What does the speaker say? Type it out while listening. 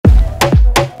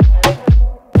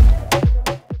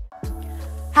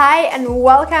Hi and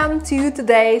welcome to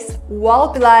today's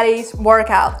wall Pilates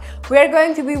workout. We are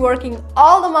going to be working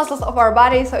all the muscles of our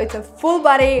body, so it's a full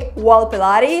body wall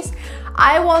Pilates.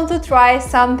 I want to try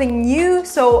something new,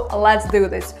 so let's do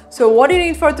this. So what you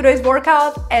need for today's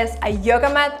workout is a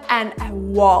yoga mat and a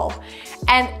wall.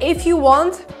 And if you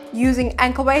want, using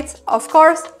ankle weights, of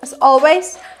course, as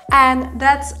always. And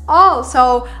that's all.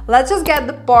 So let's just get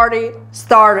the party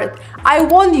started. I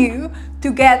want you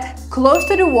to get close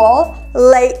to the wall,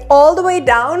 lay all the way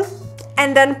down,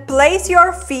 and then place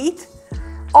your feet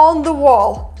on the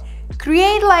wall.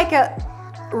 Create like a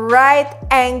right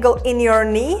angle in your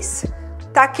knees.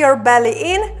 Tuck your belly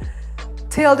in,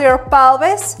 tilt your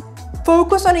pelvis,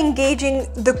 focus on engaging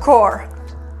the core.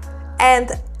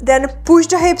 And then push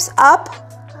the hips up,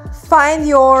 find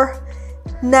your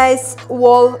nice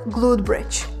wall glute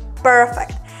bridge.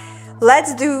 Perfect.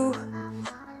 Let's do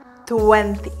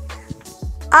 20.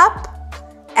 Up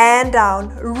and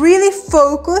down. Really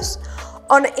focus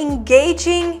on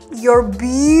engaging your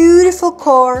beautiful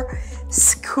core,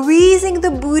 squeezing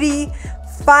the booty,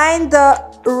 find the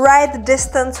right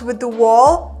distance with the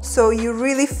wall so you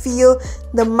really feel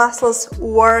the muscles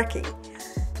working.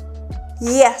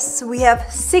 Yes, we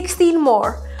have 16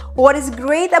 more. What is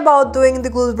great about doing the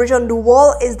glute bridge on the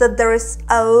wall is that there is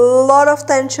a lot of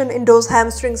tension in those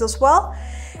hamstrings as well,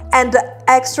 and the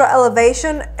extra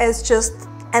elevation is just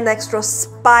an extra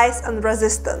spice and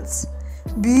resistance.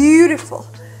 Beautiful.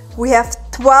 We have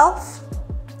 12,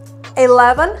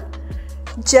 11,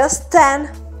 just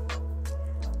 10,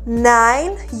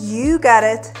 9, you got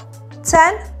it,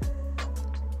 10.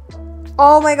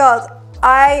 Oh my god,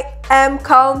 I am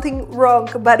counting wrong,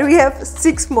 but we have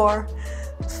 6 more.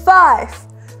 5,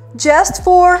 just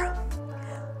 4,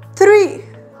 3,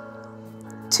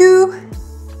 2,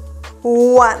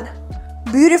 1.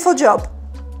 Beautiful job.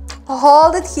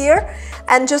 Hold it here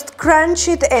and just crunch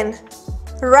it in.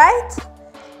 Right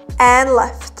and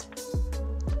left.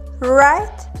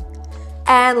 Right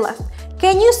and left.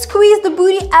 Can you squeeze the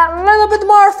booty a little bit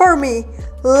more for me?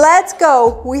 Let's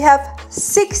go. We have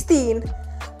 16,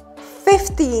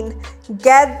 15.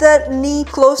 Get the knee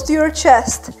close to your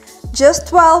chest. Just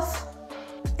 12,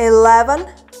 11,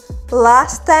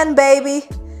 last 10, baby.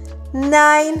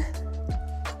 9,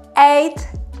 8,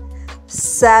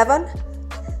 7,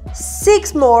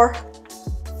 6 more,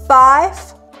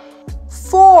 5,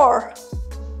 4,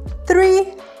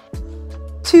 3,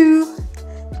 2,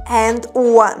 and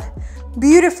 1.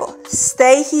 Beautiful.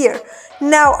 Stay here.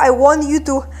 Now I want you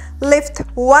to lift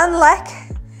one leg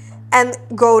and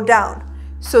go down.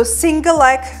 So single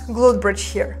leg glute bridge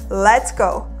here. Let's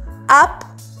go. Up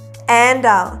and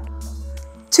down.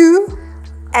 2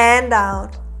 and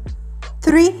down.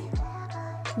 3,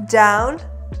 down.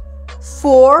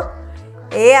 4,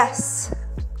 yes.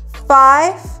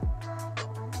 5,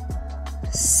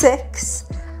 6.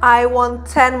 I want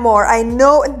 10 more. I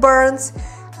know it burns.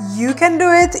 You can do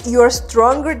it. You're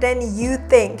stronger than you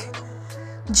think.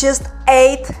 Just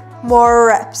 8 more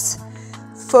reps.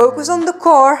 Focus on the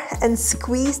core and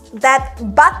squeeze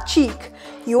that butt cheek.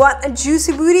 You want a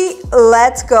juicy booty?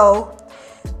 Let's go.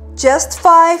 Just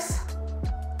 5,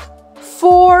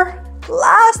 4,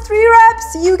 last 3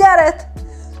 reps. You got it.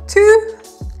 2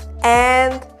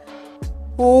 and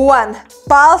 1.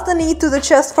 Pulse the knee to the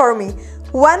chest for me.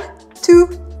 1, 2,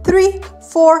 3,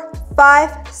 4,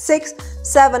 5, 6,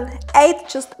 7, 8.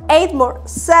 Just 8 more.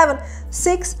 7,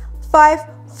 6, 5,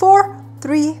 4,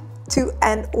 3, 2,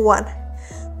 and 1.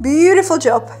 Beautiful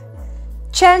job.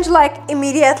 Change leg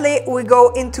immediately. We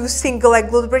go into single leg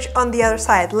glute bridge on the other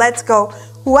side. Let's go.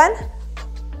 1,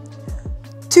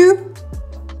 2,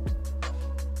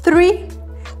 3,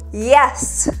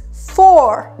 yes.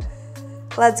 4.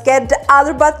 Let's get the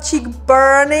other butt cheek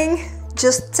burning.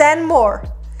 Just 10 more.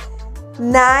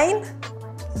 9,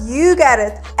 you got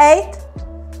it. 8,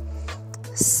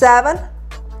 7,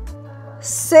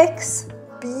 6,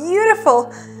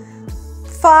 beautiful.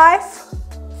 5,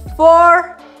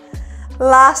 4,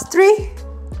 last 3,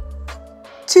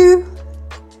 2,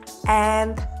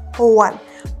 and 1.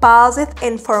 Pause it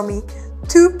in for me.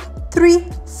 2, 3,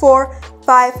 4,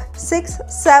 5, 6,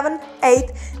 7,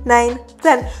 8, 9,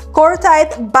 10. Core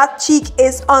tight, butt cheek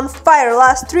is on fire.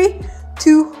 Last 3,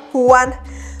 2, 1.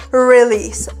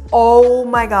 Release. Oh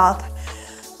my god.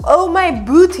 Oh my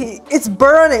booty, it's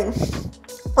burning.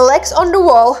 Legs on the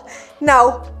wall.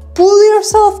 Now pull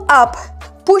yourself up.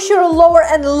 Push your lower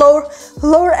and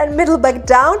middle back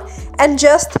down and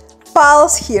just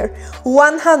pulse here.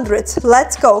 100.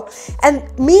 Let's go. And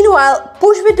meanwhile,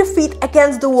 push with the feet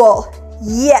against the wall.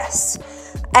 Yes.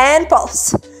 And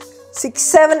pulse. 6,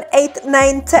 7, 8,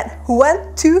 9, 10.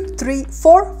 1, 2, 3,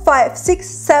 4, 5, 6,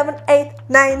 7, 8,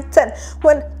 9, 10.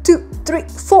 1, 2, 3,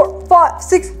 4, 5,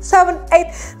 6, 7,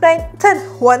 8, 9, 10.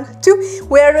 1, 2.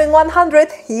 We are doing 100.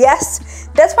 Yes,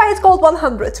 that's why it's called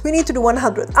 100. We need to do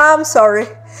 100. I'm sorry.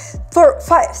 4,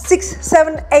 5, 6,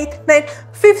 7, 8, 9,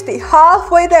 50.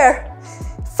 Halfway there.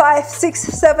 5, 6,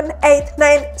 7, 8,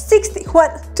 9, 60.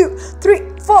 1, 2, 3,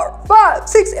 4, 5,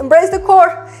 6. Embrace the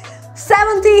core.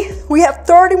 70. We have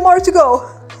 30 more to go.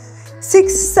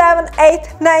 6, 7,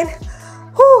 8, 9,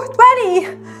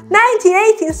 20, 19,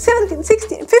 18, 17,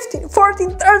 16, 15, 14,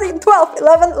 13, 12,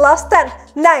 11, last 10,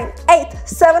 9, 8,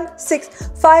 7, 6,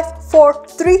 5, 4,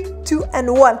 3, 2,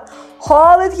 and 1.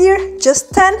 Hold it here.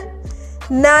 Just 10,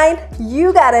 9,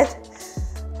 you got it.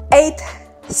 8,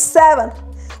 7,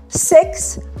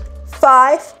 6,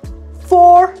 5,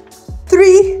 4,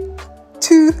 3,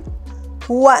 2,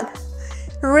 1.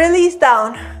 Release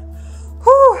down.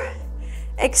 Whew.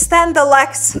 Extend the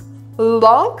legs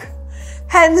long,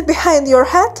 hands behind your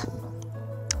head.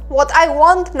 What I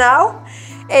want now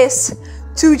is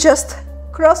to just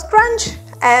cross crunch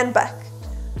and back,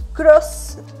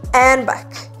 cross and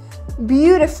back.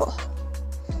 Beautiful.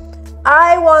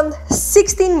 I want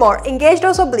 16 more. Engage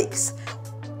those obliques.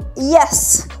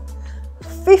 Yes.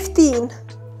 15,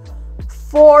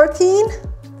 14,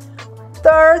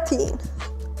 13,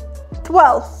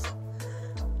 12,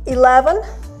 11,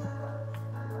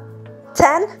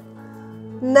 10,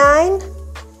 9,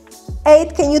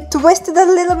 8. Can you twist it a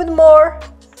little bit more?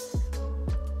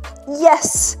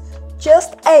 Yes,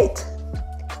 just 8,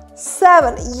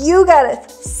 7, you got it.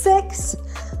 6,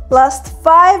 last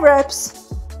 5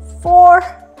 reps. 4,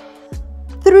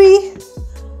 3,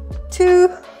 2,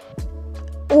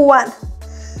 1.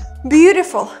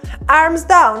 Beautiful. Arms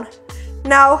down.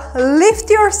 Now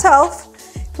lift yourself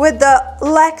with the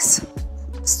legs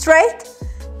straight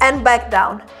and back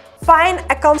down. Find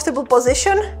a comfortable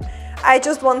position. I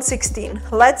just want 16.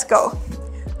 Let's go.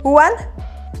 1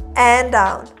 and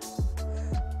down.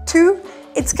 2.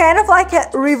 It's kind of like a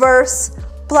reverse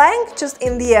plank, just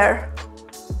in the air.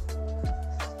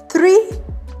 3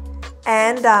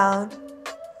 and down.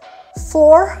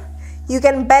 4. You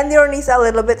can bend your knees a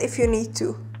little bit if you need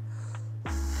to.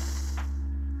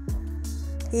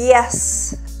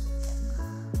 Yes.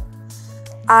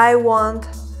 I want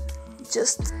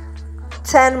just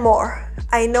 10 more.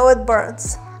 I know it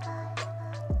burns.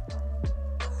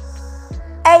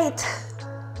 8,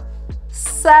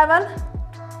 7.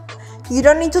 You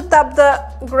don't need to tap the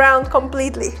ground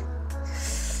completely.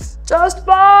 Just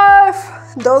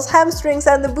 5. Those hamstrings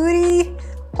and the booty.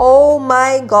 Oh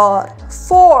my God.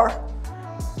 4,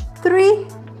 3,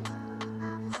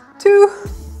 2,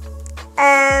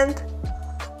 and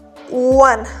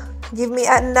 1. Give me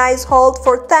a nice hold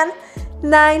for 10,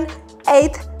 9,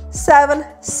 8, 7,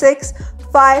 6,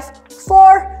 5,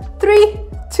 4, 3,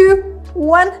 2,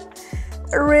 1.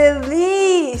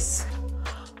 Release.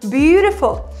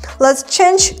 Beautiful. Let's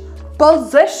change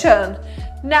position.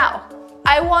 Now,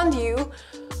 I want you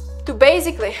to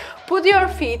basically put your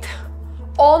feet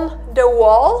on the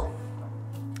wall,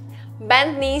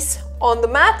 bend knees on the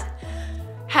mat,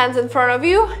 hands in front of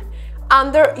you,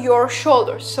 under your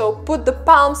shoulders. So put the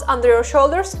palms under your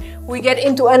shoulders. We get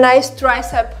into a nice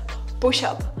tricep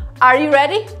push-up. Are you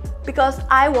ready? Because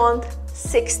I want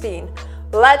 16.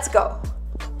 Let's go.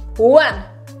 1,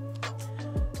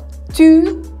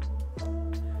 2,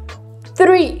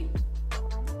 3,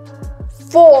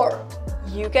 4.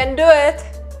 You can do it.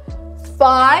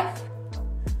 5,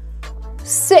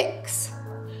 6,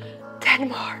 10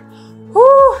 more.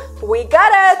 Woo, we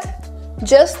got it.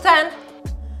 Just 10.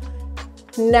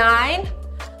 9.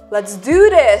 Let's do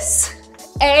this.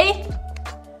 8,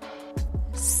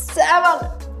 7.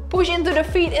 Push into the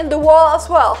feet in the wall as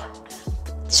well.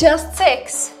 Just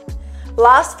 6.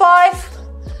 Last 5.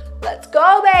 Let's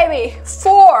go, baby.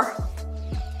 4.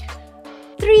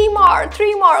 3 more.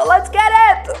 3 more. Let's get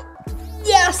it.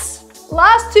 Yes.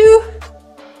 Last 2.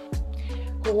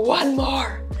 1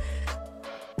 more.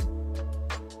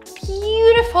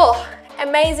 Beautiful.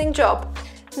 Amazing job.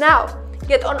 Now,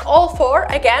 get on all 4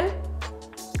 again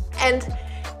and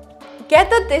get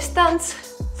the distance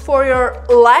for your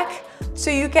leg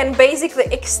so you can basically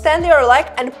extend your leg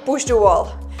and push the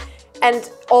wall. And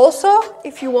also,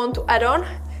 if you want to add on,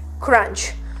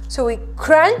 crunch. So we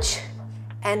crunch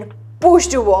and push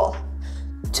the wall.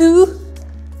 2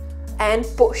 and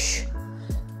push.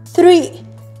 3,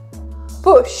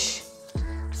 push.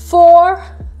 4,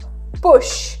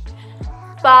 push.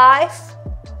 5,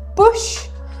 push.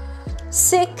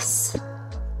 6,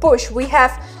 push. We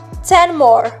have 10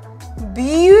 more.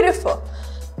 Beautiful.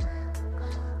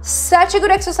 Such a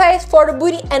good exercise for the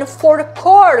booty and for the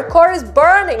core. The core is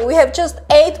burning. We have just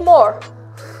 8 more.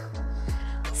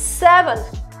 7.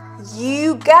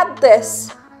 You got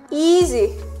this.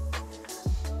 Easy.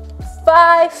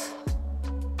 5.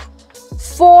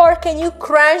 4. Can you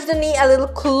crunch the knee a little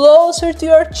closer to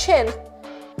your chin?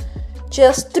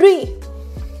 Just 3.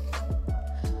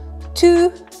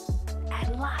 2.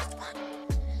 And last one.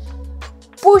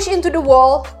 Push into the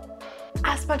wall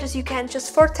as much as you can,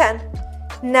 just for 10.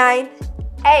 9,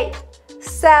 8,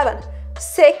 7,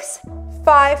 6,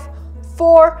 5,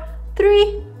 4,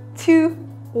 3, 2,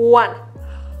 1.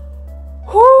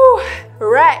 Whew.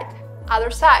 Right, other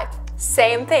side,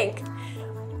 same thing.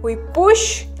 We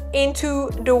push into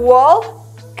the wall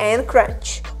and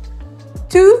crunch.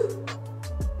 2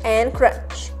 and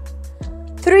crunch.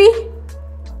 3,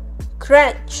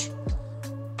 crunch.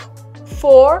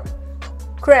 4,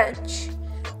 crunch.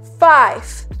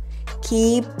 5,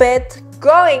 keep it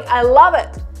going. I love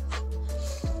it.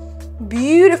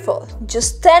 Beautiful.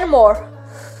 Just 10 more.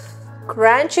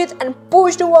 Crunch it and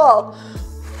push the wall.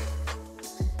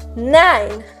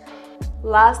 9.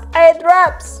 Last 8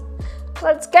 reps.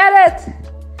 Let's get it.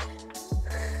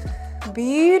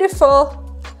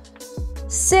 Beautiful.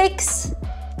 6.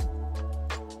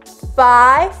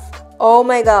 5. Oh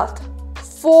my God.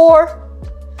 4.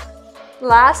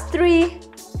 Last 3.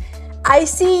 I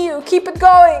see you. Keep it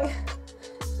going.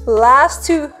 Last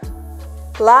 2.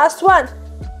 Last 1.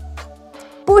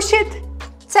 Push it.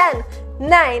 10,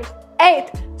 9,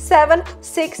 8, 7,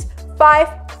 6, 5,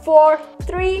 4,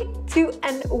 3, 2,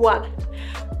 and 1.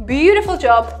 Beautiful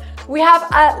job. We have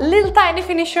a little tiny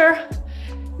finisher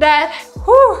that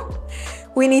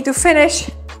we need to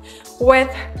finish with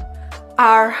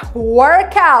our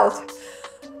workout.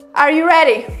 Are you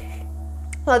ready?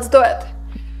 Let's do it.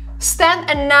 Stand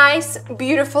a nice,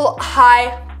 beautiful,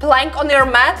 high plank on your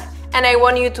mat, and I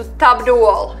want you to tap the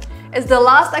wall. It's the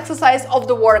last exercise of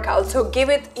the workout, so give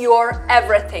it your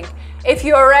everything. If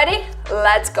you are ready,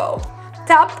 let's go.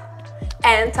 Tap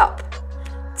and tap.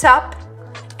 Tap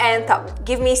and tap.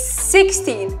 Give me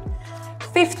 16,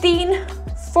 15,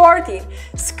 14.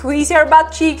 Squeeze your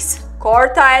butt cheeks,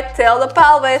 core tight, till the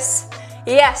pelvis.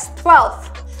 Yes,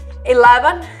 12,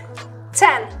 11,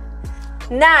 10,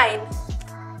 9,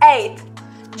 8,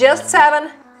 just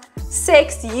 7,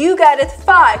 6, you got it,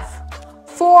 5,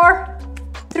 4,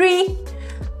 3,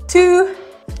 2,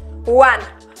 1,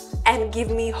 and give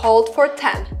me hold for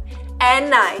 10, and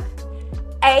 9,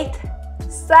 8,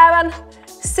 7,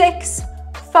 6,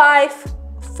 5,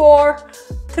 4,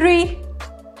 3,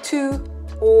 2,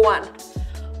 1.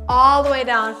 All the way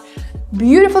down.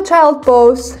 Beautiful child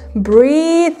pose.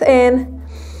 Breathe in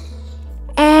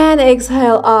and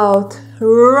exhale out.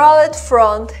 Roll it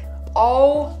front.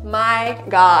 Oh my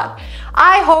God.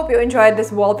 I hope you enjoyed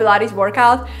this wall Pilates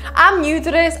workout. I'm new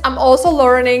to this, I'm also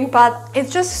learning, but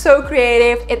it's just so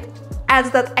creative. It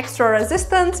adds that extra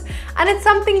resistance and it's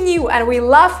something new, and we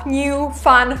love new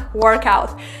fun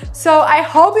workout. So I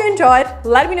hope you enjoyed.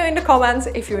 Let me know in the comments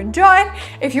if you enjoyed,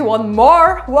 if you want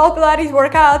more wall Pilates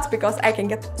workouts, because I can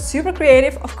get super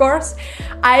creative, of course.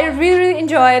 I really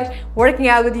enjoyed working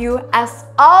out with you. As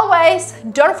always,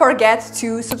 don't forget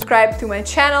to subscribe to my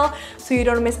channel so you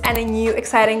don't miss any new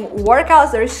exciting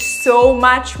workouts. There is so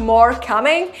much more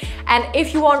coming, and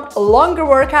if you want longer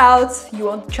workouts, you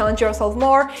want to challenge yourself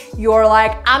more, you're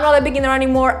like, I'm not a beginner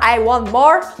anymore, I want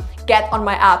more, get on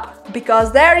my app,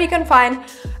 because there you can find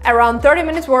around 30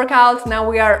 minutes workouts. Now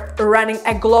we are running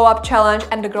a glow up challenge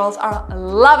and the girls are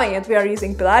loving it. We are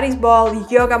using Pilates ball,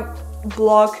 yoga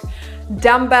block,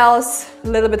 dumbbells, a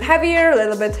little bit heavier, a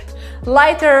little bit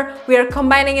lighter. We are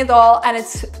combining it all and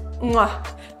it's mwah.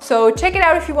 So check it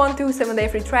out if you want to. 7-day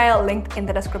free trial linked in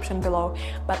the description below.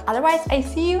 But otherwise, I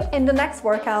see you in the next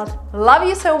workout. Love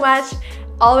you so much.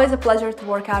 Always a pleasure to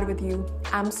work out with you.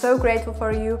 I'm so grateful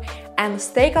for you, and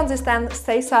stay consistent,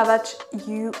 stay savage.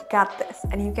 You got this,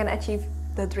 and you can achieve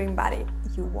the dream body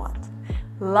you want.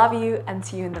 Love you and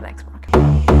see you in the next one.